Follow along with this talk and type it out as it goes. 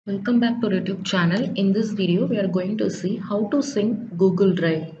Welcome back to our YouTube channel. In this video, we are going to see how to sync Google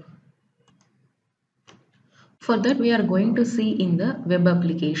Drive. For that, we are going to see in the web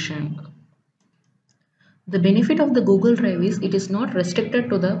application. The benefit of the Google Drive is it is not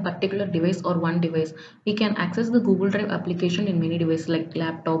restricted to the particular device or one device. We can access the Google Drive application in many devices like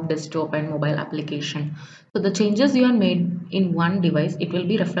laptop, desktop and mobile application. So the changes you are made in one device, it will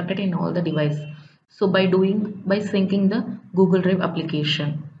be reflected in all the devices. So by syncing the Google Drive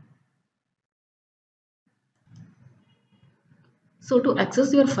application. So to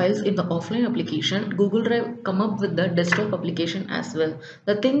access your files in the offline application, Google Drive come up with the desktop application as well.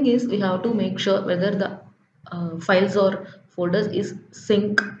 The thing is we have to make sure whether the files or folders is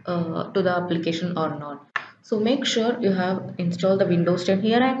sync to the application or not. So make sure you have installed the Windows 10.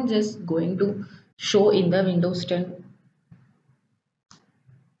 Here I am just going to show in the Windows 10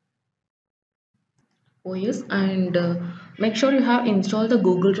 OS and make sure you have installed the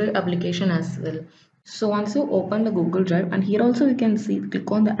Google Drive application as well. So once you open the Google Drive, and here also you can see,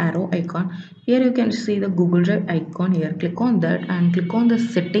 click on the arrow icon. Here you can see the Google Drive icon here. Click on that and click on the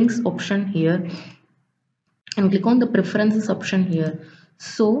settings option here and click on the preferences option here.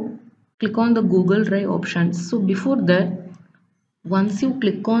 So click on the Google Drive option. So before that, once you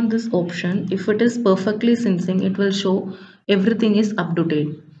click on this option, if it is perfectly syncing, it will show everything is up to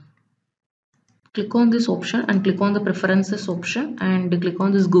date. Click on this option and click on the preferences option and click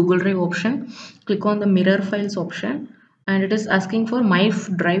on this Google Drive option. Click on the mirror files option and it is asking for my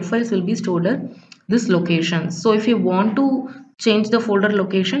drive files will be stored at this location. So if you want to change the folder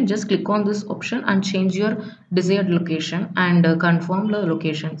location, just click on this option and change your desired location and confirm the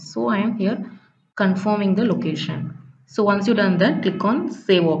location. So I am here confirming the location. So once you done that, click on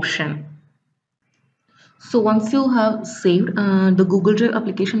save option. So once you have saved, the Google Drive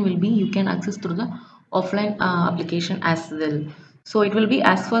application will be you can access through the offline application as well. So it will be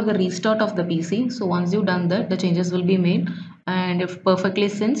as for the restart of the PC. So once you've done that, the changes will be made, and if perfectly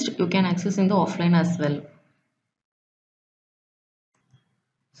synced, you can access in the offline as well.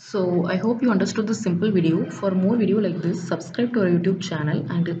 So I hope you understood this simple video. For more video like this, subscribe to our YouTube channel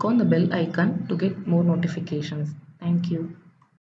and click on the bell icon to get more notifications. Thank you.